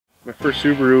My first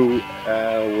Subaru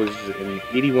was an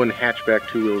 81 hatchback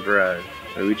two-wheel drive.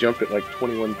 We jumped it like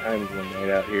 21 times one night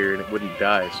out here and it wouldn't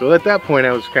die. So at that point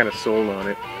I was kind of sold on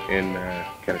it and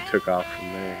kind of took off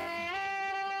from there.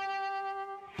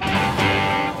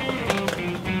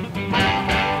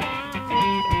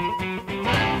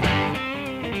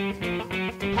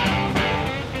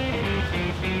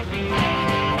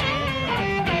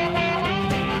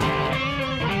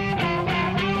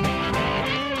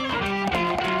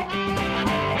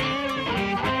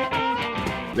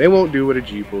 They won't do what a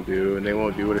Jeep will do, and they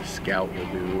won't do what a Scout will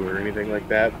do, or anything like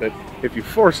that, but if you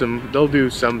force them, they'll do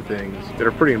some things that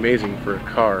are pretty amazing for a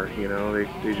car, you know?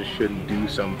 They just shouldn't do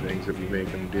some things that we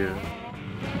make them do.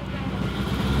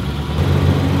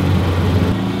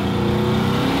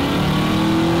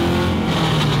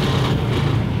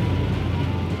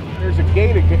 There's a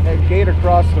gate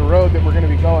across the road that we're going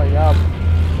to be going up.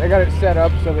 They got it set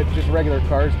up so that just regular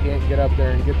cars can't get up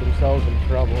there and get themselves in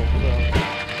trouble, so.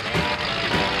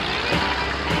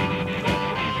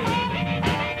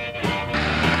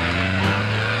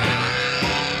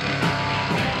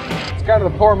 It's kind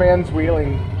of the poor man's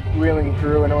wheeling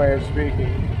crew in a way of speaking.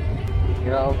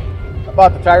 You know, I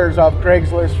bought the tires off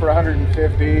Craigslist for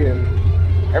 $150, and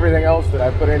everything else that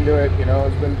I put into it, you know,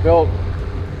 has been built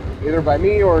either by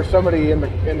me or somebody in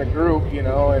the group, you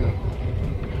know, and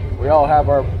we all have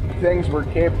our things we're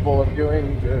capable of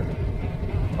doing to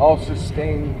all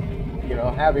sustain, you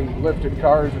know, having lifted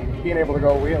cars and being able to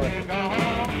go wheeling.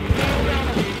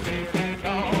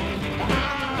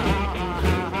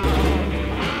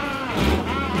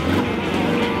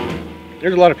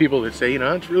 There's a lot of people that say, you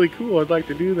know, it's really cool, I'd like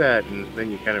to do that, and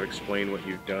then you kind of explain what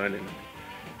you've done, and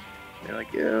they're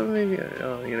like, yeah, maybe,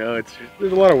 you know,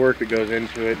 there's a lot of work that goes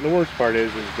into it, and the worst part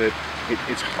is that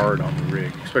it's hard on the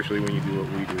rig, especially when you do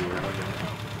what we do.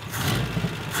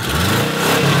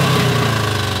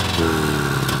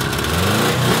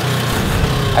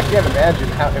 I can't imagine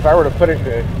how, if I were to put it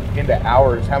into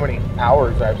hours, how many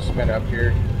hours I've spent up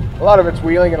here. A lot of it's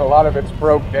wheeling and a lot of it's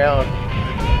broke down.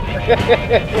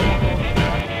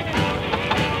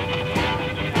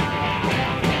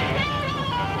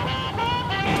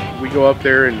 We go up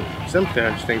there and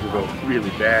sometimes things will go really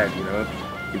bad, you know.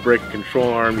 You break a control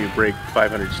arm, you break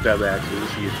 500 stub axles,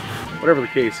 whatever the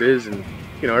case is, and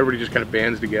you know, everybody just kind of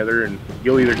bands together and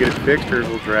you'll either get it fixed or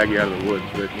it'll drag you out of the woods,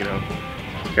 but you know,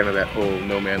 it's kind of that whole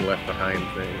no man left behind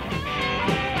thing.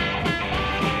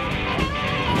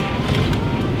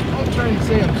 I'm trying to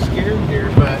say I'm scared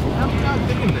here, but I'm not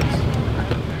thinking this.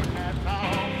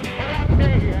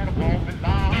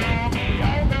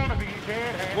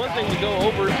 One thing to go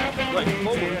over, like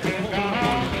forward.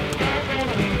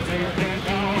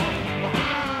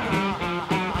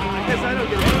 I guess I don't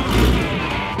get it.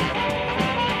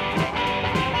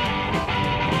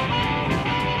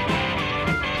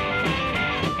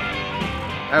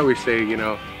 I always say, you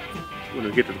know, when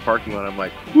we get to the parking lot, I'm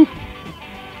like, whew,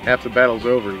 half the battle's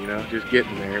over, you know, just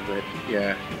getting there. But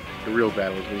yeah, the real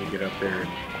battle is when you get up there and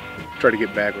try to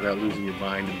get back without losing your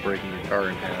mind and breaking your car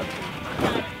in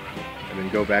half. And then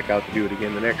go back out to do it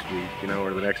again the next week, you know,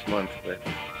 or the next month. But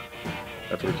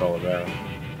that's what it's all about.